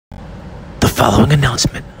following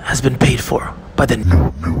announcement has been paid for by the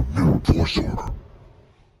new Force Order.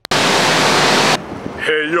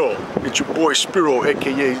 Hey yo, it's your boy Spiro,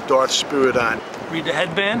 aka Darth Spiridon. Read the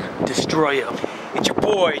headband, destroy him. It's your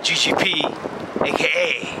boy GGP,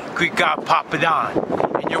 aka Greek God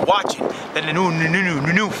Papadon, and you're watching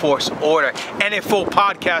the new Force Order nFo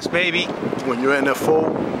podcast, baby. When you're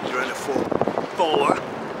nFo, you're nFo.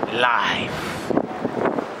 For life.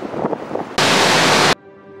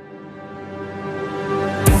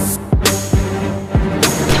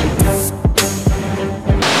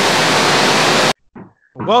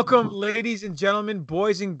 Welcome, ladies and gentlemen,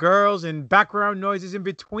 boys and girls, and background noises in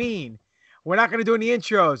between. We're not going to do any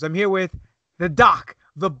intros. I'm here with the Doc,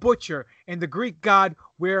 the Butcher, and the Greek God.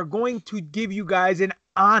 We're going to give you guys an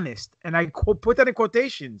honest, and I put that in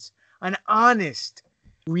quotations, an honest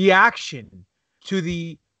reaction to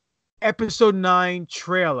the Episode 9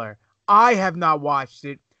 trailer. I have not watched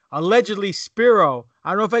it. Allegedly, Spiro,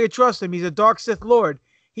 I don't know if I can trust him. He's a Dark Sith Lord.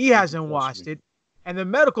 He hasn't watched it. And the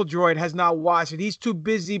medical droid has not watched it. He's too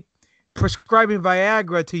busy prescribing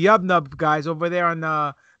Viagra to Yubnub guys over there on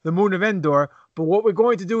the moon of Endor. But what we're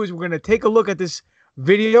going to do is we're going to take a look at this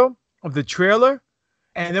video of the trailer,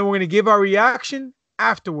 and then we're going to give our reaction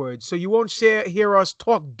afterwards. So you won't hear us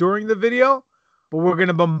talk during the video, but we're going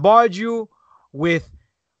to bombard you with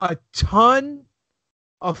a ton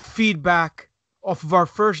of feedback off of our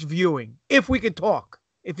first viewing, if we can talk,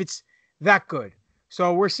 if it's that good.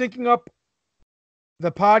 So we're syncing up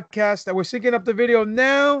the podcast, that we're syncing up the video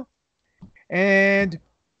now. And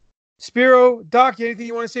Spiro, Doc, anything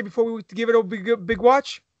you want to say before we give it a big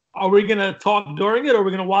watch? Are we gonna talk during it, or are we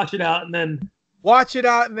gonna watch it out and then watch it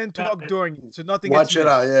out and then talk during it, so nothing Watch gets it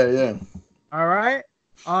out, missed. yeah. All right,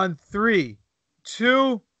 on 3,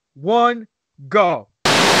 2, 1, go.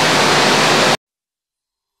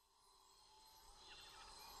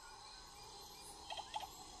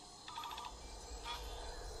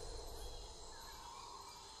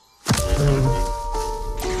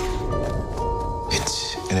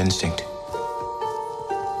 It's an instinct.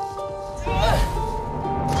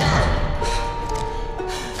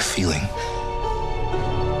 A feeling.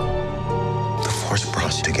 The Force brought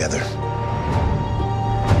us together.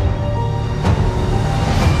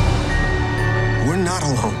 We're not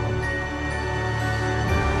alone.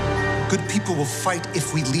 Good people will fight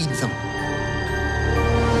if we lead them.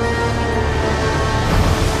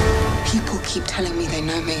 People keep telling me they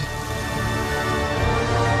know me.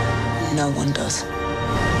 No one does.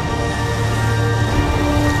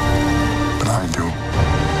 But I do.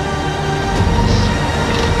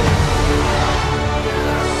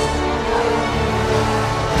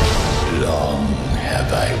 Long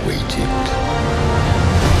have I waited.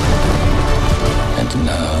 And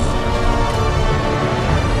now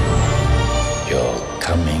you're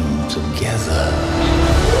coming together.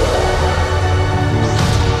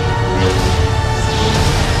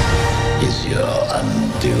 Is your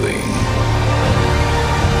undoing.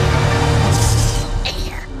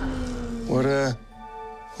 What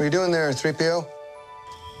are you doing there, 3PO?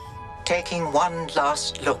 Taking one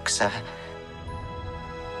last look, sir.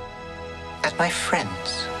 At my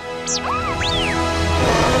friends.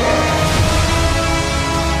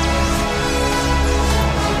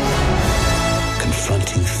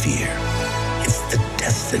 Confronting fear is the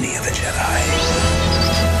destiny of a Jedi.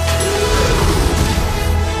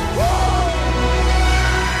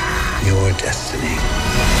 Your destiny.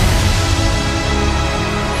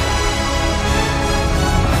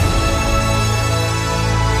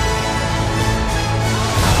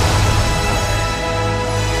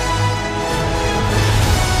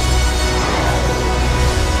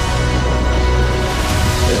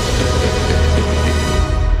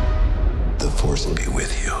 The Force will be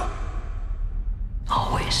with you.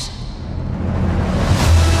 Always.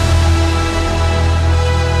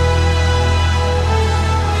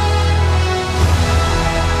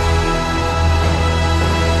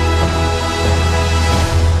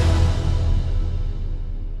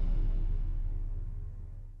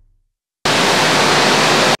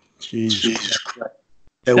 Jesus Christ.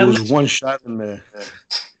 There was one shot in there.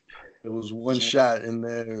 There was one shot in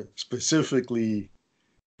there specifically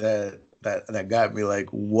that got me like,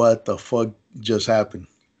 what the fuck just happened?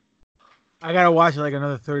 I gotta watch it like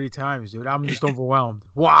another 30 times, dude. I'm just overwhelmed.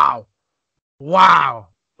 Wow. Wow.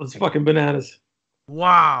 It's fucking bananas?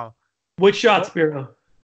 Wow. What shot, Spiro?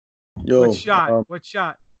 Yo, What shot? What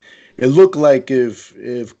shot? It looked like if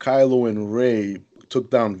Kylo and Rey took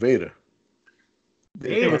down Vader.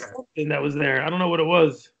 There was something that was there. I don't know what it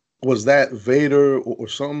was. Was that Vader or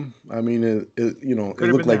something? I mean, it Could have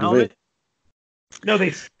looked been like the Vader. No,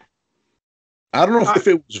 they I don't know if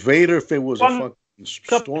it was Vader, if it was a fucking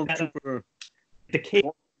stormtrooper. The cake.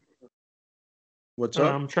 What's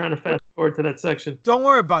up? I'm trying to fast forward to that section. Don't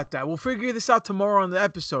worry about that. We'll figure this out tomorrow on the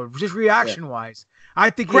episode. Just reaction-wise, I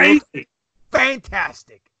think Crazy. It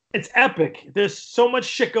fantastic. It's epic. There's so much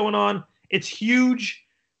shit going on. It's huge.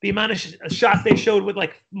 The amount of shots they showed with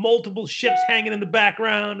like multiple ships hanging in the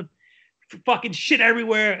background, fucking shit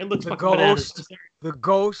everywhere. It looks fucking bananas. The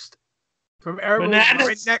ghost from Arrow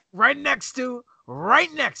right next to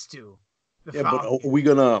the Yeah, Falcon. but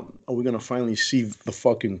are we gonna finally see the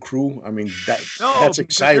fucking crew? I mean, that's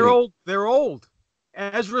exciting. They're old.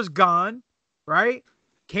 Ezra's gone, right?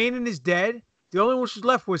 Kanan is dead. The only one who's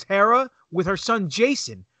left was Hera with her son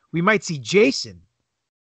Jason. We might see Jason.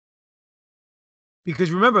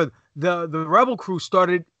 Because remember, the Rebel crew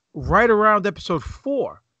started right around episode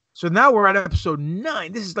 4. So now we're at episode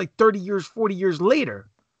 9. This is like 30 years, 40 years later.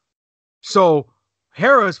 So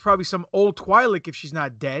Hera is probably some old Twi'lek if she's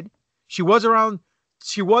not dead. She was around.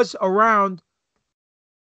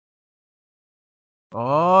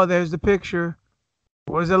 Oh, there's the picture.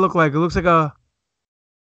 What does that look like? It looks like a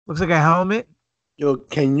helmet. Yo,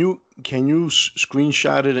 can you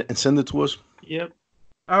screenshot it and send it to us? Yep.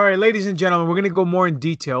 All right, ladies and gentlemen, we're going to go more in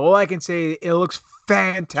detail. All I can say, it looks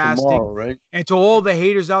fantastic. Tomorrow, right? And to all the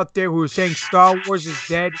haters out there who are saying Star Wars is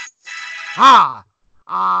dead, ha!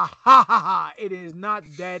 Ha ha ha! It is not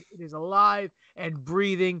dead. It is alive and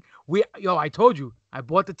breathing. I told you, I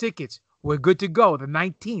bought the tickets. We're good to go. The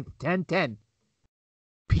 19th, 10:10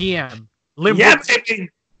 p.m.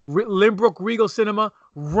 Limbrook Regal Cinema,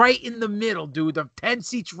 right in the middle, dude. The 10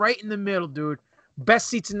 seats right in the middle, dude. Best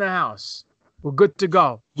seats in the house. We're good to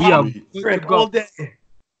go. We are good to go. All day.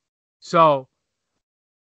 So,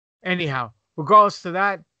 anyhow, regardless of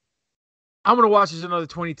that, I'm going to watch this another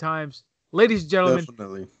 20 times. Ladies and gentlemen,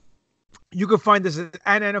 definitely. You can find us at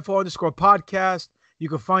nFo_podcast. You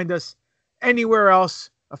can find us anywhere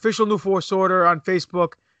else. Official New Force Order on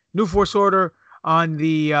Facebook. New Force Order on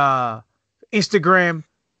the Instagram.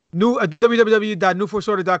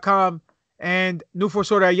 www.newforceorder.com and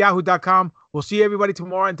newforceorder@yahoo.com. We'll see everybody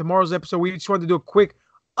tomorrow in tomorrow's episode. We just wanted to do a quick,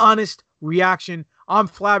 honest reaction. I'm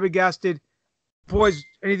flabbergasted. Boys,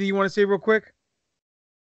 anything you want to say real quick?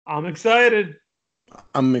 I'm excited.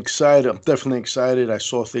 I'm excited. I'm definitely excited. I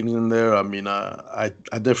saw things in there. I mean, I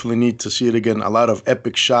definitely need to see it again. A lot of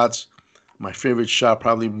epic shots. My favorite shot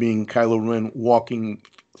probably being Kylo Ren walking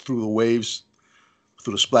through the waves,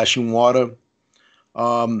 through the splashing water.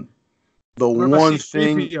 The one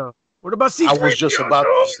thing what about C-3PO? I was just about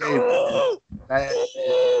to say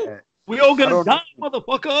that, we all gonna die,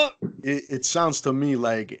 motherfucker. It sounds to me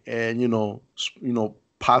like, and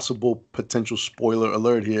possible potential spoiler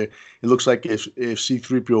alert here. It looks like if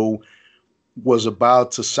C-3PO was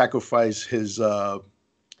about to sacrifice his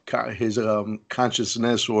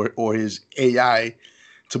consciousness or his AI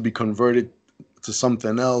to be converted to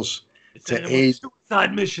something else to aid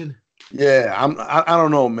suicide mission. Yeah, I don't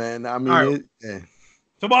know, man. I mean,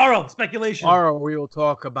 Tomorrow, speculation. Tomorrow we will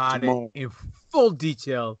talk about it in full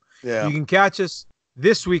detail. Yeah. You can catch us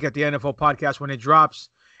this week at the nFo podcast when it drops.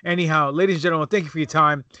 Anyhow, ladies and gentlemen, thank you for your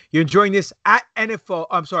time. You're enjoying this at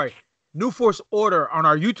New Force Order on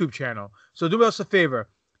our YouTube channel. So do us a favor.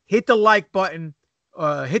 Hit the like button.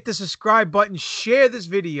 Hit the subscribe button. Share this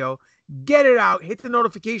video. Get it out. Hit the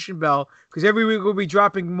notification bell because every week we'll be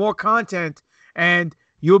dropping more content and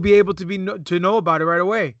you'll be able to know about it right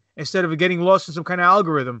away instead of getting lost in some kind of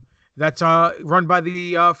algorithm that's run by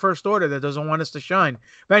the First Order that doesn't want us to shine.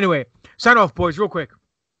 But anyway, sign off, boys, real quick.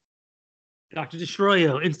 Dr.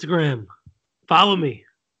 Destroyo, Instagram. Follow me.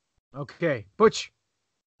 Okay. Butch.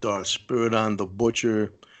 Darth Spiridon the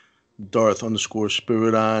Butcher,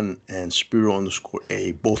 Darth_Spiridon, and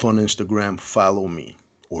Spiro_A. Both on Instagram. Follow me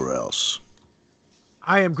or else.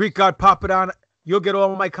 I am Greek God Papadon. You'll get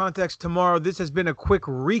all my context tomorrow. This has been a quick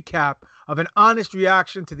recap of an honest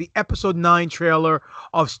reaction to the Episode 9 trailer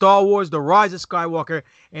of Star Wars The Rise of Skywalker.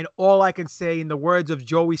 And all I can say in the words of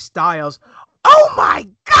Joey Styles, oh my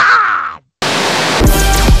God!